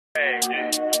Yeah,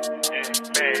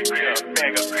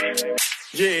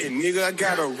 nigga, I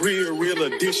got a real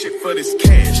addiction for this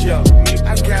cash, yeah.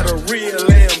 I got a real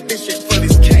ambition for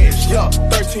this cash, yeah.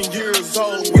 13 years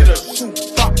old with a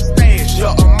shoebox stash,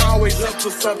 yeah. I'm always up to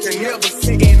something, never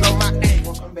sitting on my ass.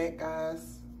 Welcome back,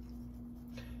 guys.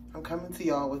 I'm coming to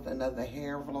y'all with another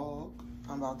hair vlog.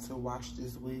 I'm about to wash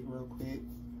this wig real quick.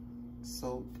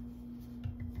 Soap,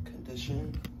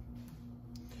 condition,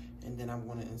 and then I'm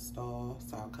gonna install.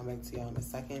 So I'll come back to y'all in a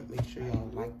second. Make sure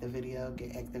y'all like the video,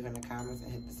 get active in the comments,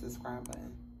 and hit the subscribe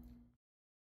button.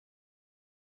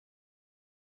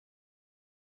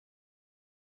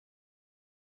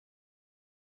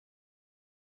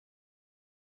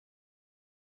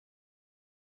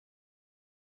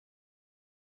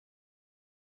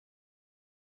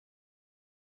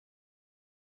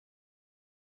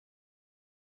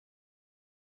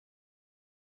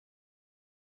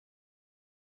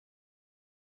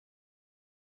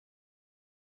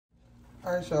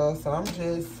 All right, y'all, so I'm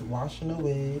just washing the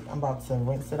wig. I'm about to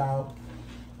rinse it out.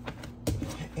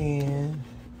 And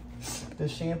the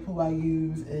shampoo I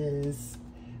use is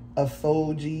a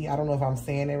Fuji. I don't know if I'm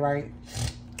saying it right.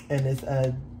 And it's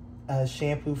a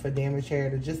shampoo for damaged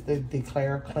hair to just to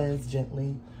declare cleanse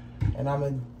gently. And I'm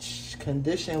going to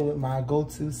condition with my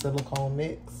go-to silicone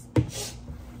mix.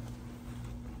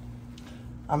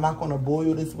 I'm not going to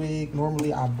boil this wig.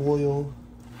 Normally, I boil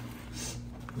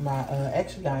my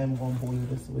actually I am gonna boil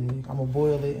this wig. I'm gonna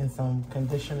boil it in some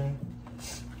conditioner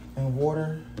and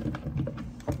water,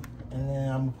 and then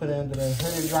I'm gonna put it under the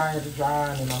hooded dryer to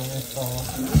dry, and then I'm gonna install.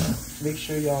 Make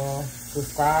sure y'all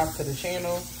subscribe to the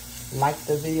channel, like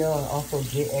the video, and also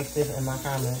get active in my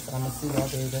comments. And I'm gonna see y'all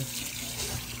later.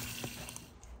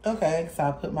 Okay, so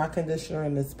I put my conditioner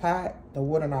in this pot. The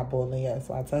water not boiling yet,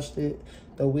 so I touched it.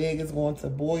 The wig is going to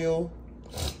boil.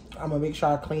 I'm gonna make sure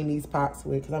I clean these pots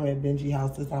with, because I'm in a dingy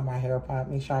house. This is not my hair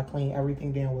pot. Make sure I clean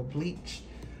everything down with bleach.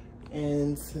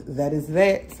 And that is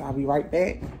that. So I'll be right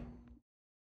back.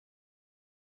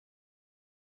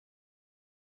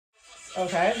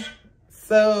 Okay,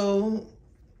 so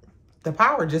the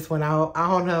power just went out. I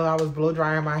don't know, I was blow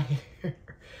drying my hair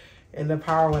and the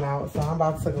power went out. So I'm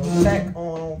about to go check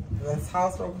on this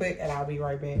house real quick, and I'll be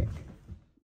right back.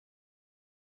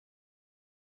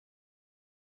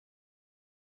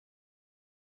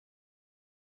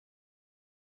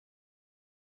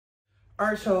 All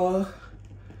right, y'all.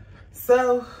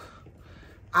 So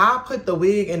I put the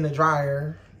wig in the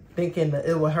dryer thinking that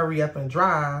it would hurry up and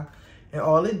dry, and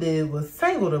all it did was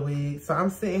tangle the wig. So I'm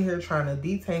sitting here trying to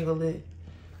detangle it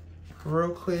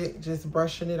real quick, just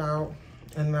brushing it out,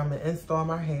 and I'm gonna install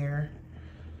my hair.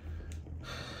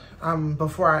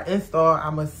 Before I install,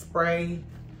 I'm gonna spray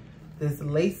this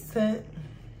lace tint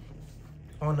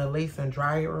on the lace and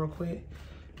dry it real quick.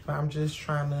 But I'm just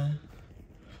trying to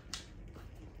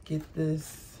get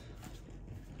this.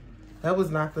 That was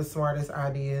not the smartest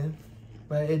idea,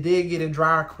 but it did get it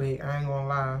dry quick. I ain't gonna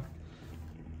lie.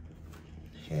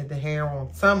 Had the hair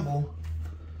on tumble.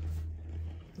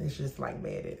 It's just like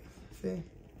matted. See?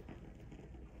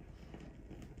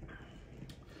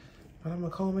 But I'm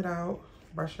gonna comb it out,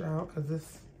 brush it out, because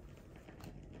it's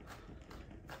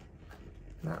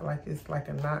not like it's like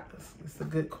a knot. It's a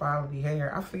good quality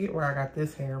hair. I forget where I got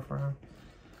this hair from.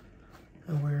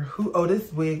 And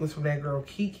this wig was from that girl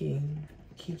Kiki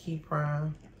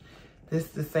Prime. This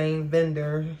the same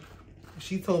vendor.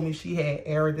 She told me she had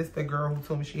this the girl who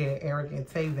told me she had Eric and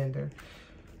Tay vendor,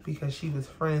 because she was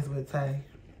friends with Tay.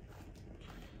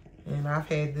 And I've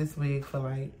had this wig for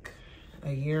like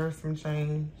a year or some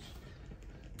change.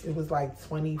 It was like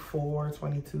 24,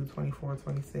 22, 24,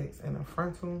 26 in a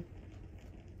frontal.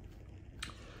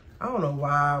 I don't know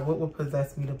why, what would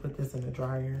possess me to put this in the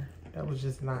dryer. That was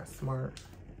just not smart.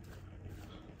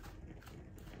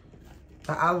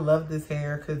 But I love this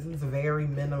hair because it's very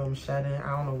minimum shedding.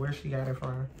 I don't know where she got it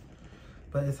from,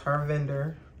 but it's her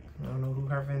vendor. I don't know who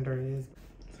her vendor is.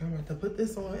 So I'm about to put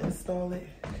this on, install it.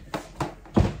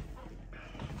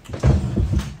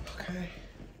 Okay.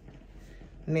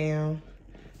 Now,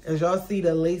 as y'all see,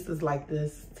 the lace is like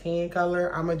this tan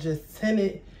color. I'm gonna just tint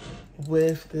it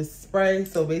with this spray.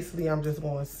 So basically, I'm just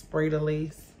gonna spray the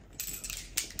lace.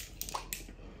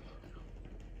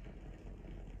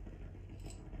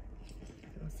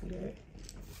 See that?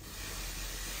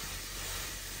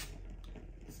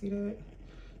 See that?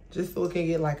 Just so it can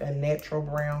get like a natural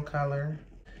brown color.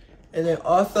 And then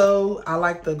also, I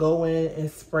like to go in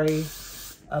and spray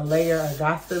a layer of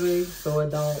Gossipy so it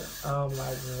don't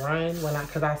like run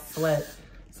cause I sweat.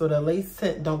 So the lace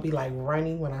tint don't be like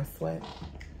running when I sweat.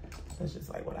 That's just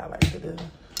like what I like to do.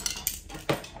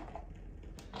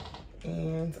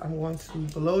 And I'm going to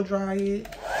blow dry it.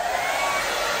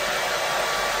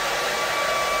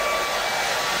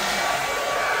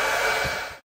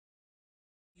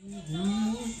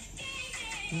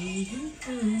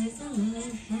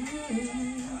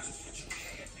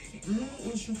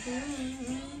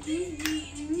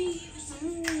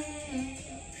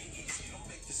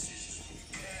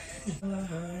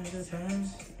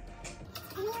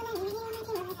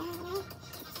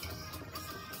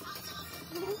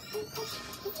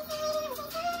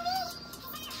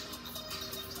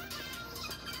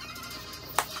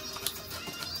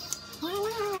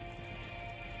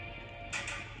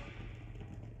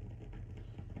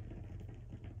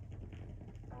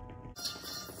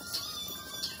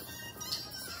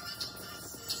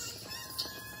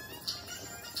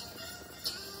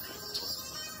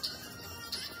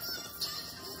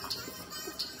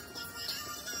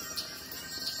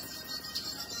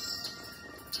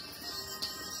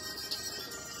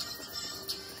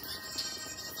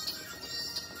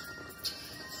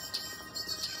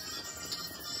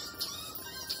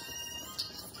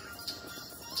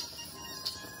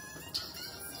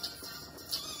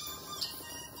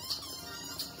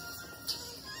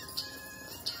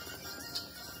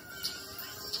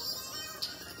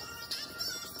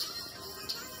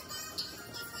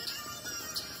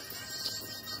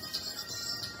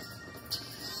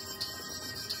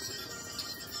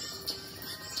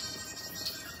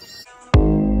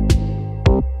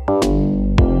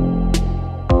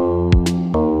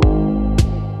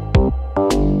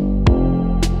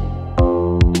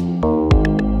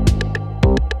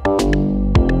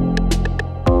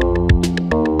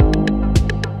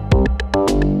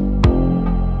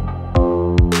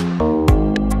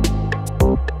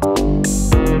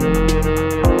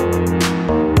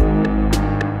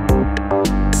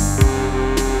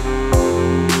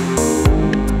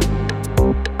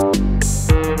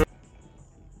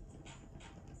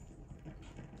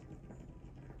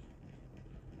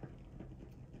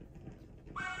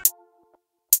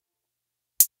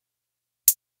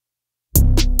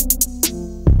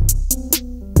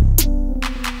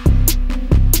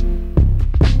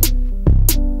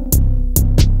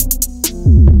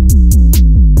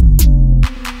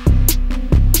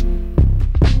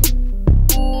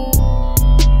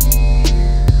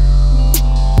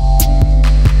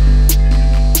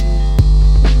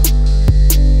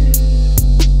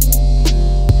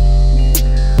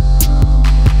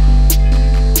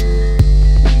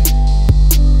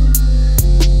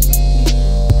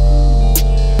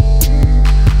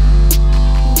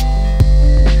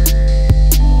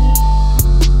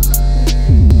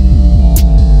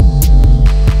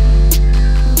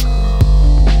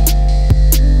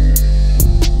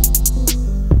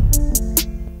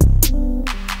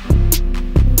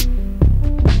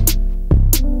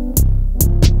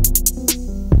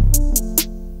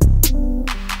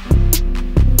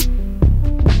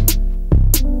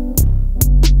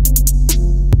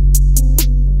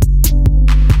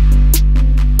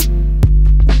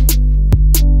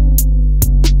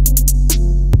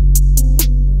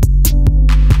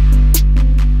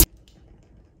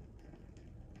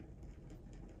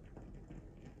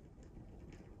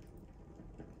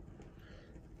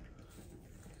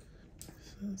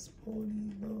 Let's pull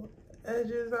these little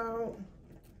edges out.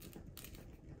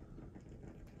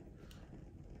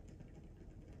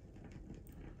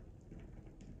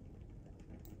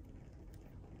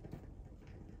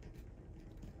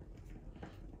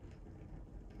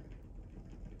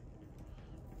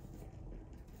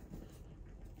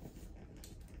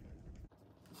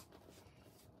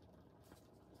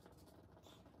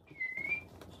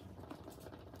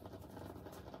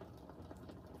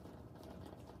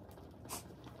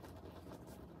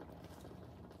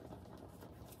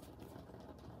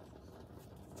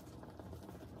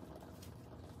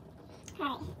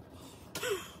 Hi.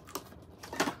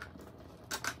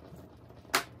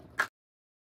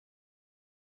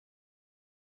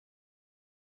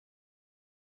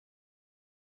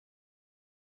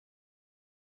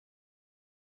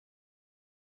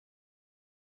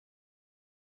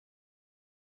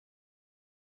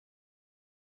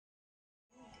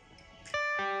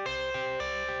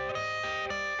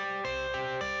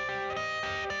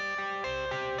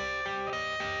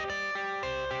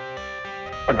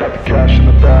 I got the cash in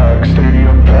the bag,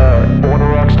 stadium packed. Born a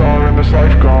rock star in this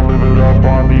life, gon' live it up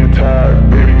on the attack.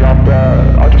 Baby, I'm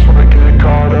bad, I just wanna get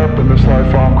caught up in this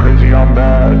life. I'm crazy, I'm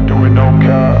mad, doing no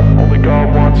cap. Only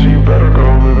God wants you, better go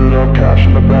live it up. Cash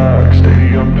in the bag,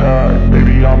 stadium packed.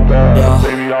 Baby, I'm bad, yeah.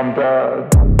 Baby, I'm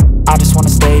bad. I just wanna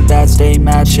stay bad, stay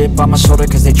mad. Chip on my shoulder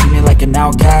cause they treat me like an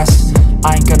outcast.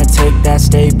 I ain't gonna take that,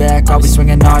 stay back. I'll be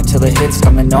swinging hard till the hits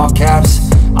come in all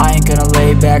caps. I ain't gonna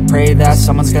lay back, pray that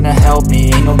someone's gonna help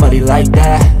me. Ain't nobody like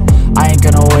that. I ain't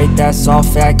gonna wait, that's all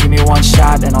fact. Give me one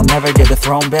shot and I'll never get the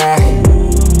throne back.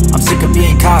 I'm sick of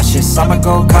being cautious. I'ma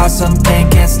go cause something,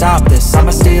 can't stop this.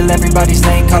 I'ma steal everybody's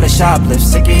lane, call it shoplift.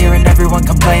 Sick of hearing everyone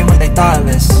complain when they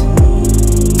thoughtless.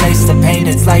 Taste the pain,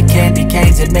 it's like candy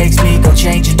canes. It makes me go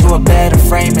change into a better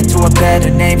frame, into a better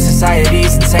name.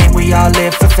 Society's insane, we all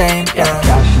live for fame, yeah.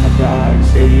 Cash in the bag,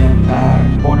 stadium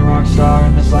packed. Born a rock star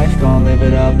in this life, gon' live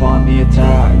it up on the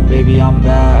attack. Baby, I'm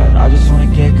bad, I just wanna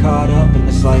get caught up in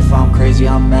this life. I'm crazy,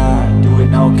 I'm mad, do it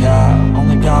no cap.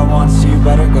 Only God wants, so you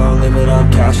better go live it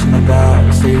up. Cash in the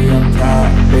bag, stadium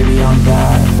packed. Baby, I'm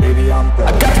bad, baby, I'm bad.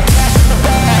 I got the cash in the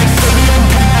bag, stadium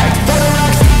packed. Born a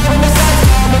rock star in this life,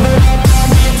 gon' live it up.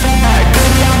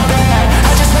 Baby, I'm bad, I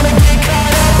just wanna get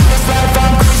caught up in this life.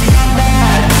 I'm crazy, I'm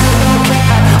mad, do it no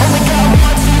cap. Only God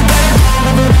wants, so you better go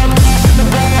live it up. Cash in the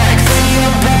bag,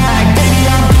 stadium packed. Baby,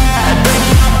 I'm bad, baby, I'm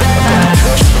bad. Cash in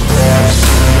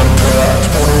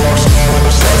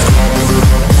the bag, stadium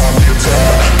packed.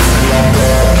 Born a rock star in this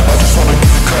life, gon' live it up on the attack. Baby, I'm bad, I just wanna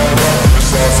get caught up in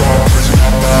this life. I'm crazy,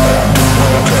 I'm mad, do it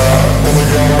no cap. Only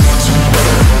God wants, so you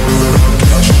better go live it up.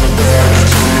 Cash in the bag,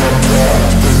 stadium packed. Baby, I'm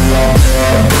bad, baby, I'm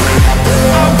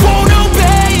bad. I won't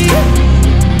obey.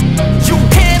 You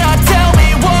cannot tell me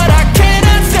what I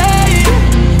cannot say.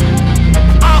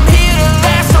 I'm here to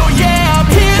last, so yeah, I'm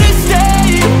here to stay.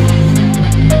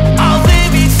 I'll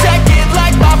live each second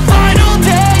like my final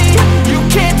day. You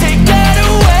can't take that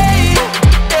away,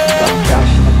 yeah.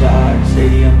 Cash in the bag,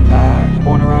 stadium packed.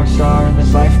 Born a rock star in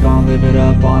this life, gon' live it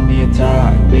up on the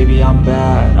attack. Baby, I'm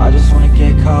bad, I just wanna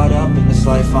get caught up in this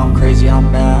life. I'm crazy,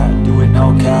 I'm mad, do it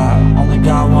no cap. Only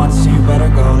God wants, so you better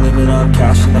go live it up.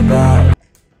 Cash in the bag.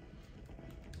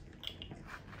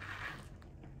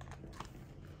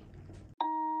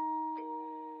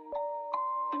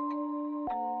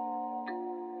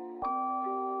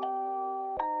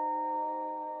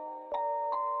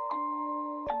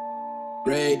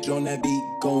 Rage on that beat,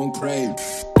 going crazy.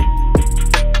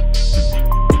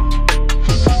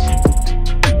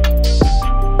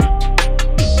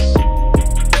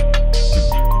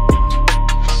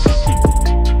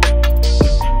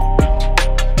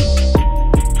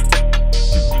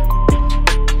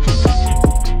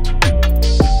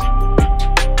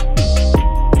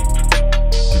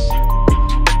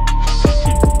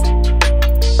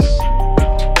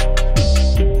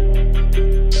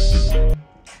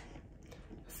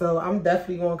 So I'm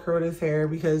definitely gonna curl this hair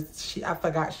because I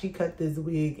forgot she cut this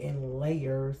wig in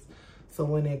layers. So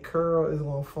when it curl, it's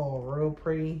gonna fall real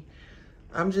pretty.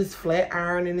 I'm just flat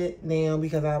ironing it now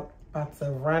because I'm about to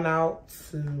run out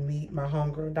to meet my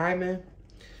homegirl Diamond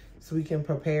so we can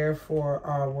prepare for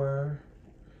our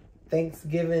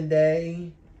Thanksgiving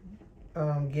Day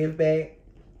give back.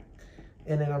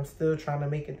 And then I'm still trying to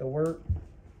make it to work.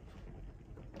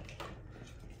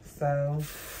 So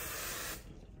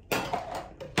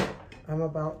I'm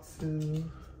about to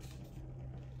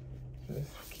just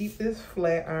keep this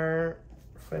flat iron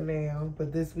for now.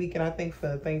 But this weekend, I think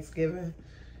for Thanksgiving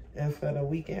and for the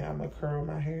weekend, I'm gonna curl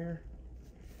my hair.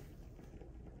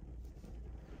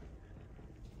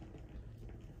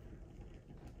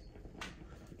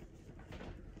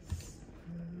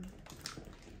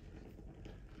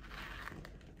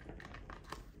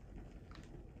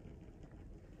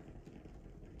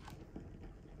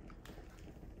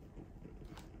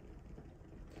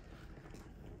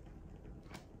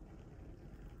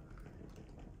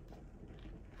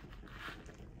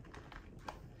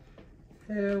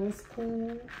 Yeah, it was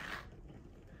cool. It's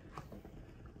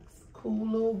a cool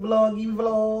little vloggy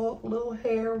vlog, little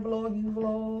hair vloggy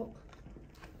vlog.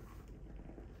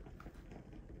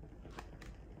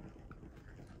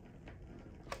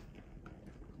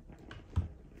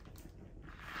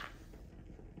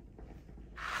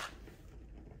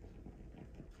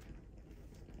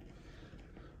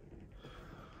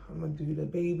 I'm gonna do the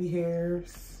baby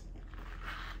hairs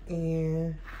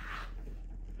and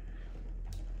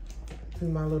do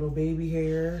my little baby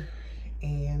hair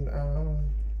and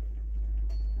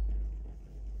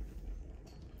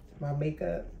my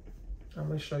makeup. I'm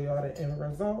gonna show y'all the end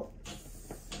result.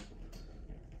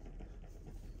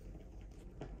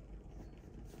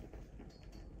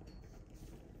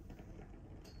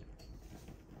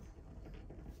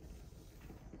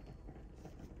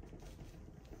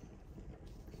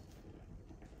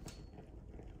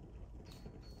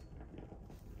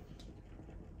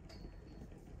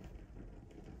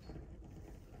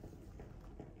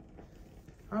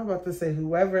 I'm about to say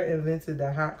whoever invented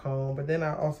the hot comb, but then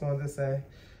I also wanted to say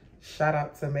shout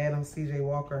out to Madam CJ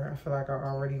Walker. I feel like I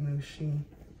already knew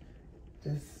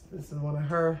this is one of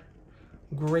her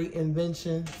great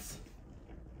inventions.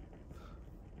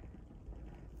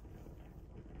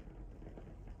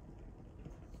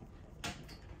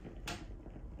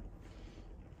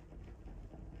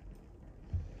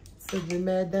 the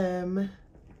madam.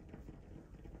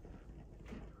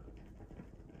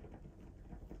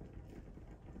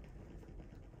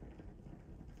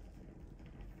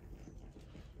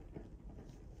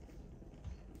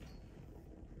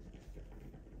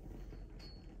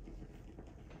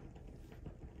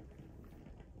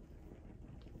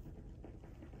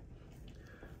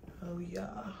 Oh yeah.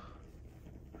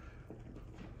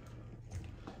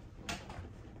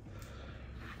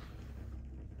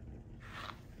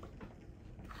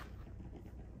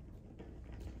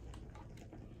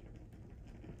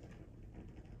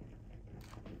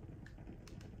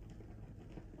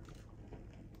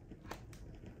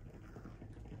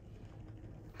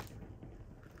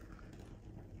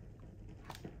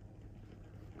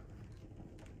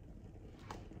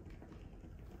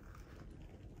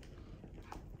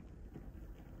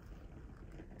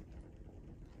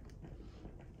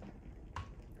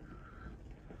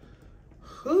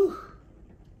 Whew.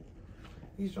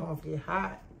 These joints get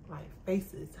hot. Like,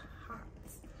 face is hot.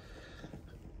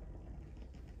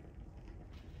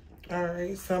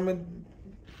 Alright, so I'm gonna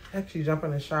actually jump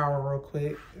in the shower real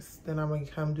quick. Then I'm gonna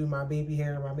come do my baby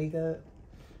hair and my makeup.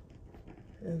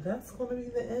 And that's gonna be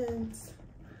the end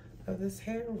of this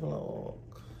hair vlog.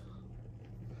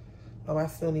 Oh, I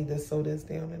still need to sew this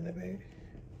down in the bag.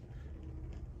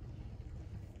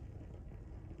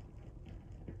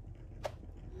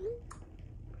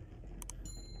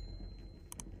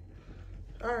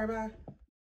 All right, bye.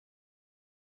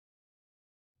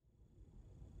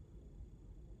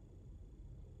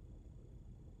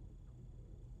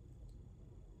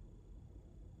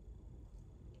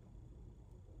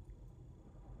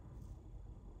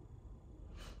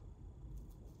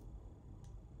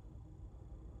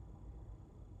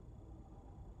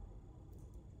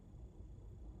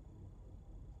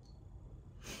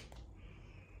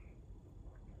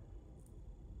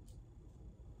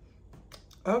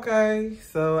 Okay,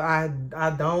 so I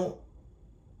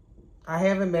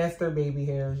haven't mastered baby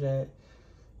hairs yet.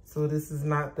 So this is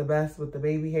not the best with the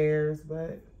baby hairs,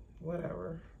 but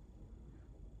whatever.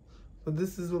 So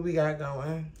this is what we got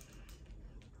going.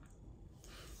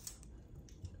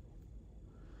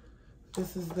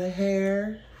 This is the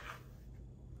hair.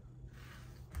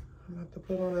 I'm about to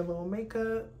put on a little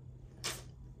makeup.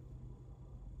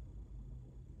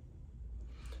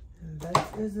 And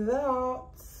that is that.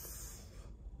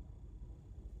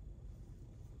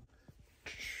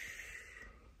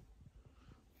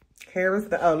 Hair is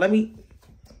the, oh, let me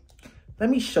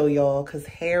show y'all, because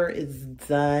hair is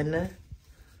done.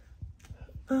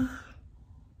 Let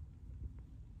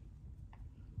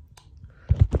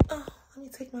me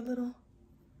take my little,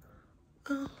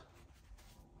 all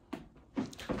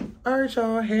right,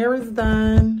 y'all, hair is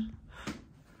done.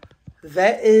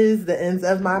 That is the ends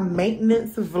of my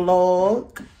maintenance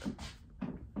vlog.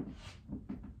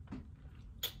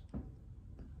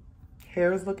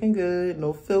 Hair is looking good.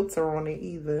 No filter on it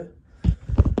either.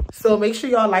 So make sure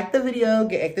y'all like the video,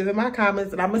 get active in my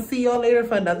comments, and I'm going to see y'all later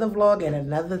for another vlog at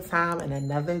another time and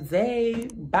another day.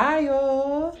 Bye,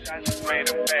 y'all.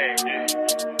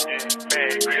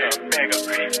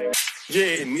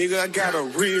 Yeah, nigga, I got a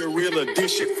real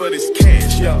addiction for this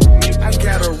cash, yeah. I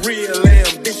got a real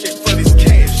ambition for this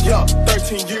cash, yeah.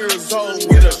 13 years old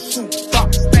with a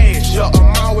 2-box stash, yeah.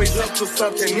 I'm always up to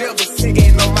something, never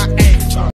sitting on my ass.